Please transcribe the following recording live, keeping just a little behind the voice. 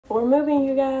We're moving,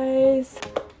 you guys.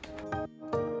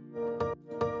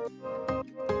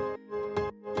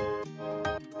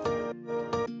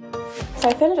 So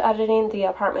I finished editing the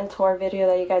apartment tour video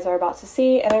that you guys are about to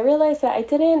see, and I realized that I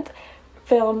didn't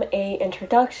film a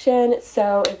introduction.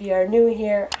 So if you are new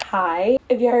here, hi.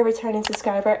 If you're a returning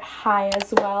subscriber, hi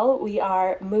as well. We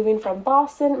are moving from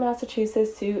Boston,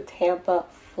 Massachusetts to Tampa,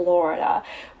 Florida.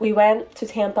 We went to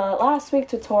Tampa last week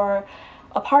to tour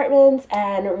apartments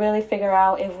and really figure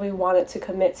out if we wanted to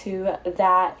commit to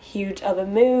that huge of a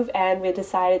move, and we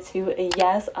decided to,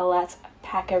 yes, let's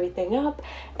pack everything up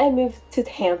and move to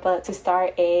Tampa to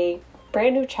start a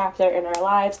brand new chapter in our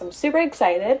lives. I'm super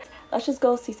excited. Let's just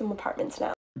go see some apartments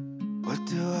now. What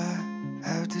do I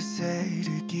have to say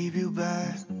to keep you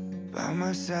by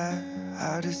my side?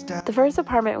 The first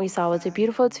apartment we saw was a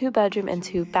beautiful 2-bedroom and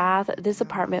 2-bath. This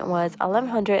apartment was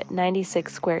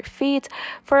 1,196 square feet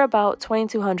for about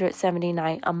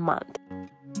 $2,279 a month.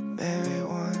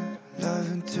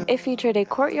 It featured a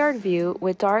courtyard view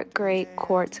with dark gray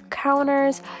quartz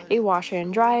counters, a washer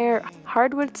and dryer,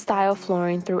 hardwood style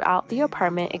flooring throughout the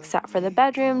apartment except for the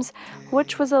bedrooms,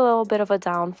 which was a little bit of a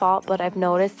downfall, but I've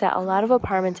noticed that a lot of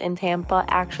apartments in Tampa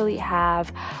actually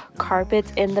have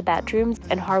carpets in the bedrooms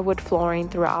and hardwood flooring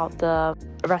throughout the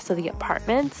rest of the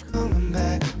apartments.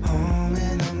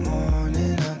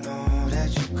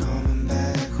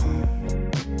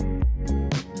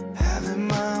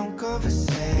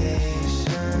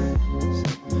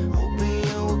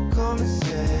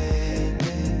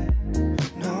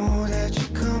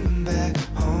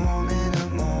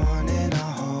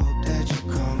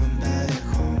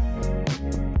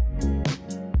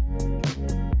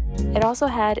 It also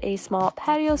had a small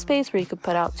patio space where you could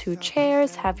put out 2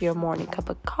 chairs, have your morning cup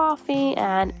of coffee,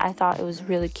 and I thought it was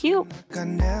really cute. I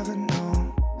never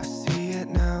know, I see it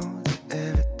now, that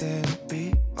everything will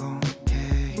be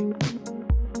okay.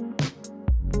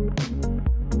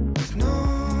 With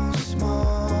no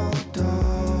small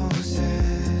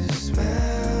doses,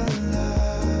 smell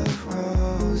of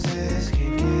roses,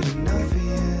 can't get enough of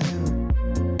you,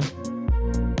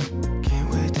 can't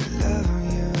wait to love on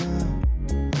you.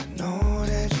 Know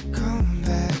that you're coming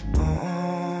back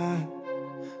home.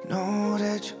 Know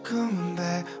that you're coming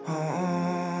back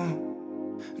home.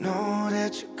 Know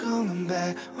that you're coming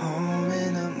back home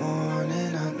in the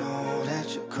morning. I know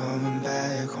that you're coming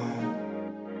back home.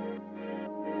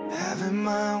 Having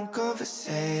my own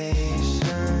conversations,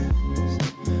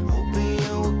 hoping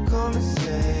you will come and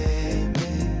save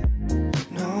me.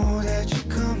 Know that you're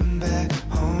coming back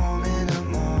home in the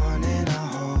morning. I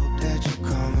hope that you're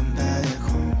coming back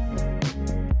home.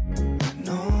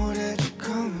 Know that you're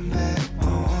coming back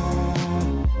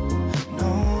home.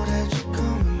 Know that you're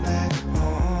coming back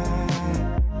home.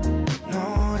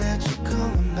 Know that you're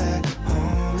coming back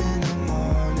home in the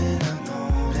morning. I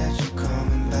know that you're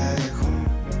coming back home.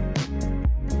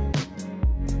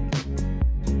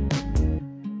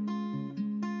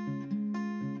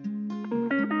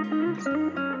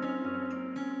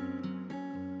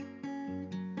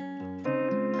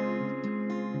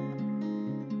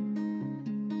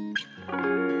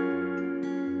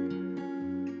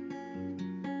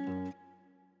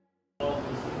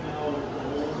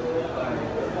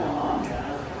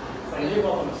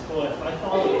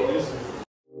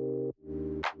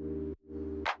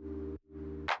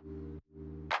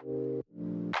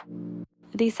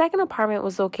 The second apartment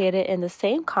was located in the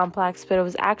same complex, but it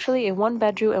was actually a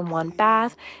 1-bedroom and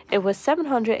 1-bath. It was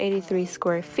 783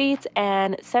 square feet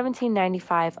and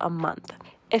 $1,795 a month.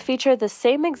 It featured the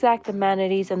same exact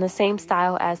amenities and the same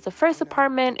style as the first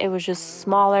apartment. It was just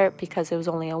smaller because it was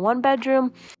only a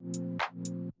 1-bedroom.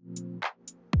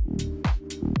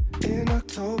 In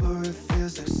October, it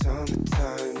feels like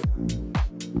summertime.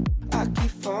 I keep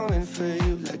falling for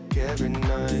you like every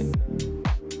night.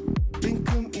 Been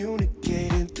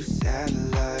communicating through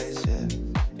satellites, yeah.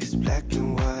 It's black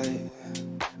and white.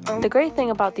 The great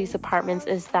thing about these apartments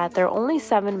is that they're only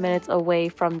 7 minutes away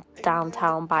from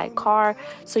downtown by car,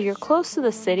 so you're close to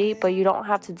the city, but you don't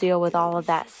have to deal with all of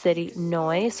that city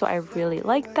noise, so I really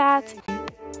like that.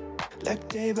 Like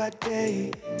day by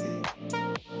day,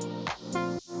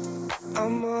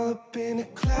 I'm all up in the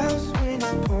clouds when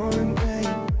it's pouring rain.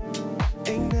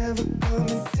 Ain't never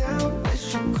coming down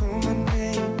unless you call my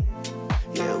name.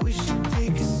 Yeah, we should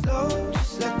take it slow,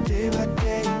 just like day by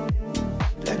day.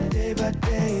 Like day by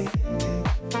day.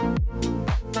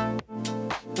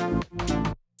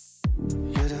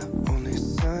 You're the only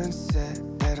sunset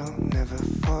that I'll never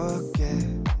forget.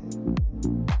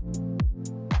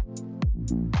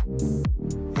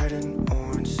 Red and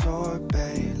orange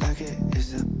sorbet, like it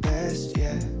is the best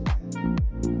yet.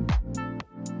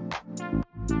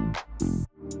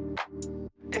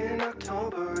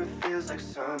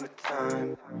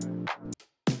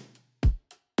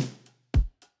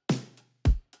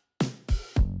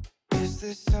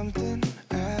 there's something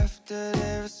after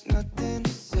there's nothing to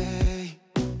say.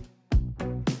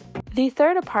 The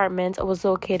third apartment was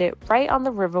located right on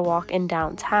the Riverwalk in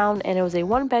downtown, and it was a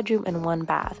 1-bedroom and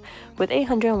 1-bath with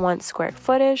 801 square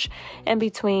footage and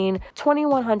between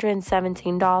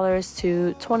 $2,117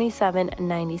 to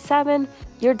 $2,797.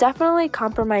 You're definitely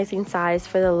compromising size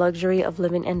for the luxury of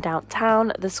living in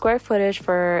downtown. The square footage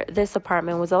for this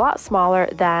apartment was a lot smaller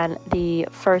than the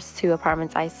first 2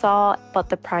 apartments I saw, but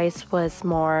the price was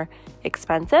more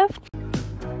expensive.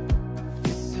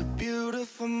 It's a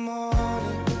beautiful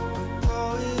morning.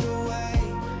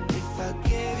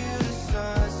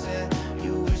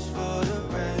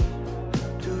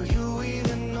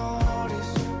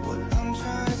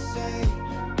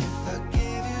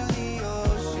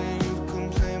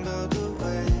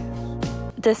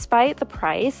 Despite the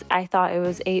price, I thought it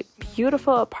was a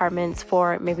beautiful apartment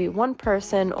for maybe one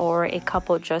person or a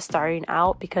couple just starting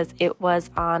out because it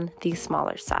was on the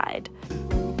smaller side.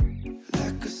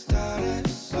 Like a star that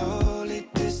slowly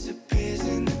disappears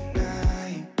in the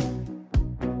night.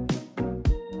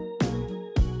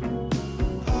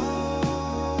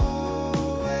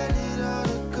 Oh, where did all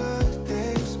the good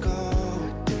things go?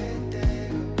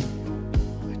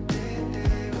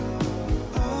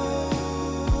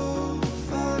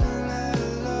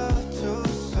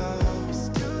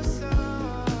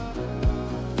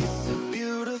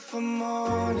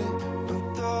 Morning,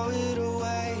 don't throw it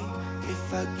away.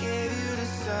 If I gave you the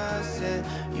sunset,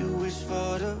 you wish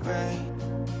for the rain.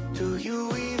 Do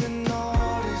you even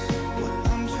notice what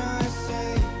I'm trying to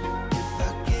say? If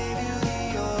I gave you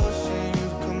the ocean,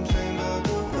 you'd complain about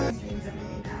the rain.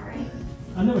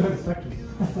 I never heard of Spectrum.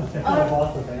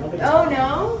 Oh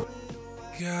no?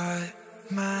 Got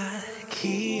my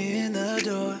key in the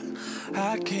door.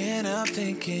 I can't help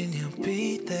thinking you'll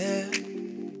be there.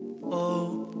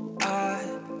 Oh.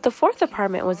 The fourth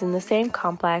apartment was in the same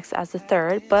complex as the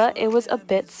third, but it was a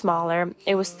bit smaller.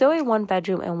 It was still a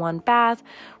 1-bedroom and 1-bath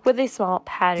with a small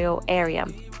patio area.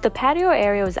 The patio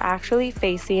area was actually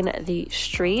facing the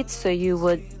street, so you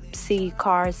would see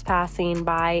cars passing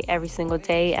by every single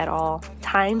day at all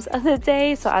times of the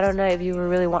day. So I don't know if you would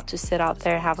really want to sit out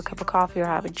there, have a cup of coffee or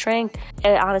have a drink.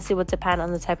 It honestly would depend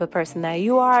on the type of person that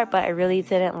you are, but I really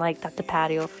didn't like that the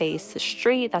patio faced the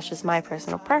street. That's just my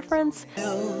personal preference.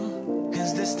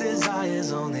 Cause this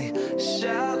desire's only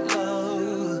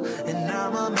shallow, and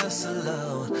I'm a mess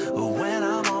alone when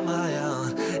I'm on my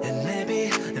own. And maybe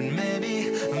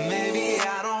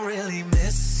I don't really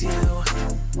miss you.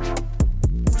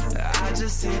 I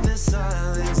just hate the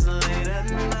silence late at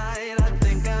night. I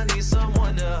think I need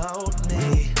someone to hold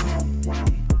me.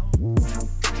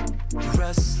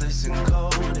 Restless and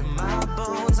cold in my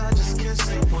bones. I just can't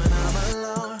sleep when I'm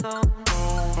alone.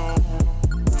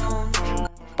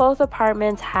 Both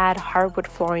apartments had hardwood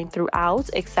flooring throughout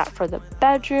except for the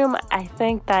bedroom. I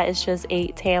think that is just a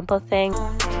Tampa thing.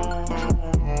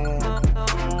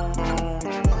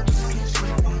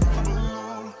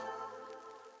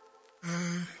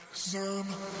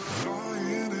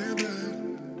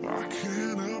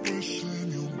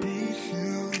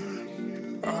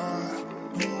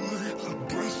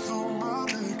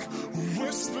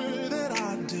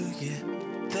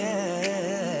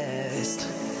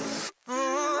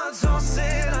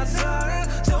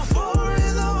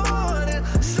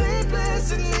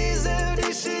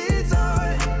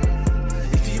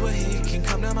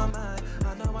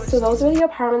 So those were the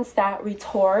apartments that we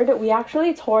toured. We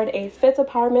actually toured a 5th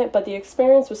apartment, but the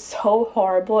experience was so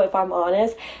horrible, if I'm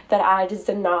honest, that I just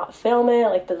did not film it.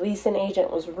 Like, the leasing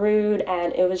agent was rude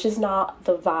and it was just not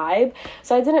the vibe.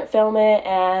 So I didn't film it,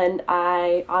 and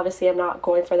I obviously am not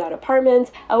going for that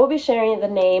apartment. I will be sharing the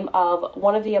name of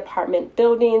one of the apartment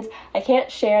buildings. I can't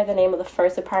share the name of the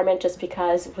first apartment just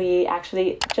because we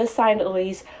actually just signed a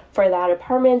lease for that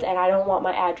apartment and I don't want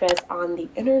my address on the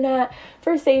internet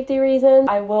for safety reasons.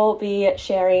 I will be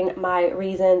sharing my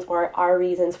reasons or our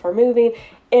reasons for moving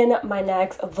in my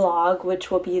next vlog, which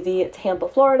will be the Tampa,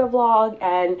 Florida vlog,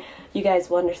 and you guys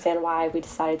will understand why we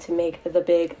decided to make the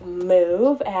big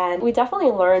move. And we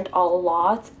definitely learned a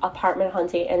lot apartment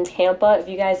hunting in Tampa. If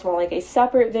you guys want like a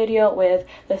separate video with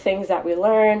the things that we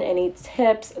learned, any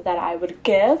tips that I would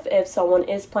give if someone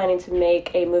is planning to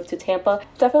make a move to Tampa,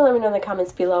 definitely let me know in the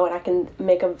comments below and I can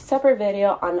make a separate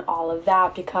video on all of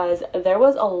that, because there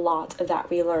was a lot that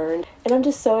we learned and I'm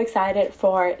just so excited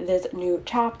for this new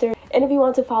chapter. And if you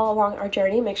want to follow along our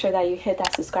journey, make sure that you hit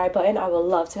that subscribe button. I would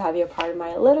love to have you a part of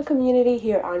my little community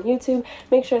here on YouTube.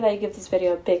 Make sure that you give this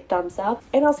video a big thumbs up,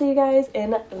 and I'll see you guys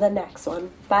in the next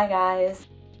one. Bye guys.